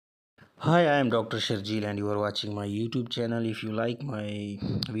Hi, I am Dr. Sharjeel and you are watching my YouTube channel. If you like my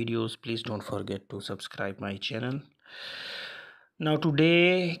videos, please don't forget to subscribe my channel. Now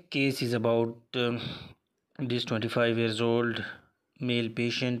today case is about this 25 years old male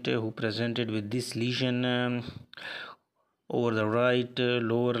patient who presented with this lesion over the right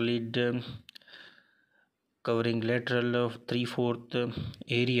lower lid, covering lateral of 3/4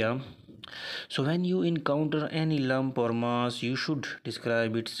 area. So when you encounter any lump or mass, you should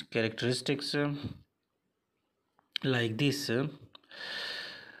describe its characteristics like this,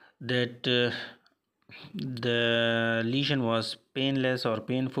 that the lesion was painless or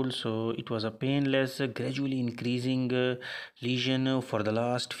painful. So it was a painless gradually increasing lesion for the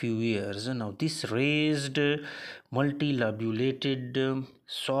last few years. Now this raised multilobulated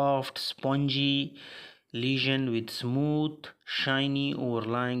soft spongy lesion with smooth shiny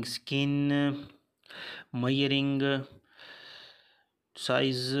overlying skin, measuring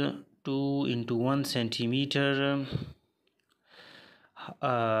size 2 into 1 centimeter,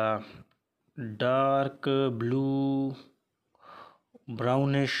 dark blue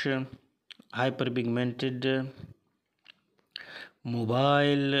brownish hyperpigmented,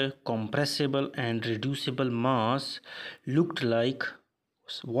 mobile, compressible and reducible mass, looked like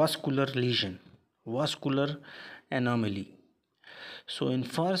vascular lesion, vascular anomaly. So in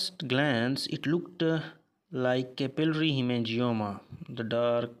first glance it looked like capillary hemangioma, the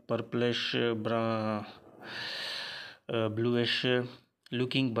dark purplish bluish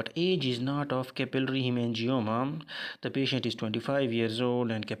looking, but age is not of capillary hemangioma. The patient is 25 years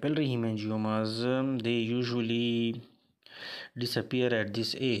old and capillary hemangiomas, they usually disappear at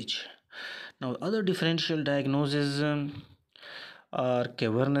this age. Now other differential diagnoses are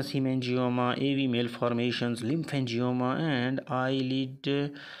cavernous hemangioma, AV malformations, lymphangioma and eyelid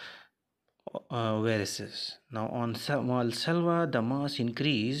varices. Now on Valsalva the mass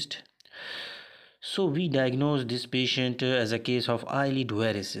increased, so we diagnosed this patient as a case of eyelid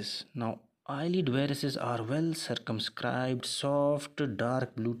varices. Now eyelid varices are well circumscribed soft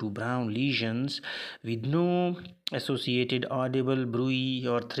dark blue to brown lesions with no associated audible bruit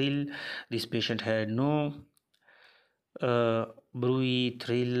or thrill. This patient had no bruit,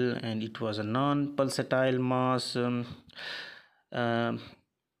 thrill, and it was a non-pulsatile mass.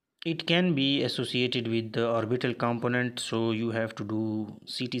 It can be associated with the orbital component, so you have to do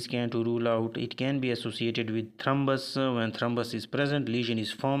CT scan to rule out. It can be associated with thrombus. When thrombus is present, lesion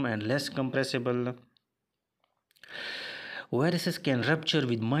is firm and less compressible. Varices can rupture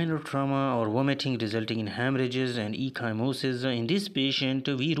with minor trauma or vomiting, resulting in hemorrhages and ecchymosis. In this patient,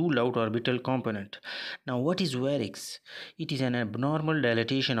 we rule out orbital component. Now, what is varix? It is an abnormal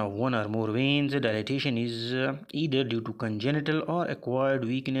dilatation of one or more veins. Dilatation is either due to congenital or acquired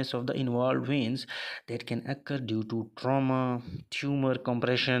weakness of the involved veins that can occur due to trauma, tumor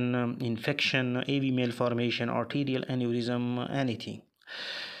compression, infection, AV malformation, arterial aneurysm, anything.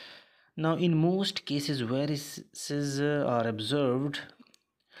 Now, in most cases, varices are observed.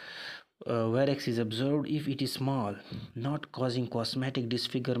 Varix is observed if it is small, not causing cosmetic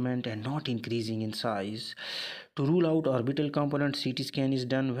disfigurement and not increasing in size. To rule out orbital component, CT scan is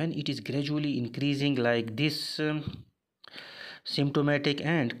done. When it is gradually increasing like this, symptomatic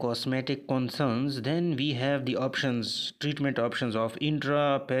and cosmetic concerns, then we have the treatment options of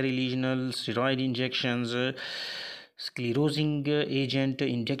intra-perilesional steroid injections, sclerosing agent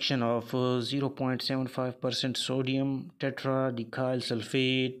injection of 0.75% sodium tetradecyl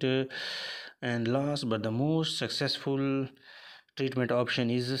sulfate, and last but the most successful treatment option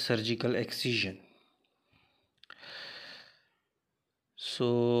is surgical excision.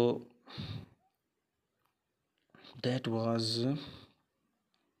 So that was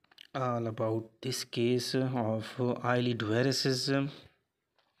all about this case of eyelid varices.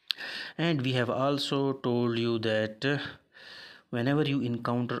 And we have also told you that whenever you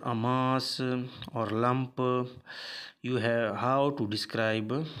encounter a mass or lump, you have how to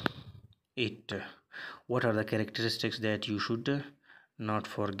describe it. What are the characteristics that you should not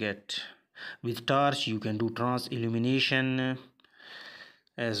forget? With torch you can do trans illumination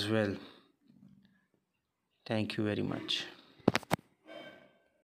as well. Thank you very much.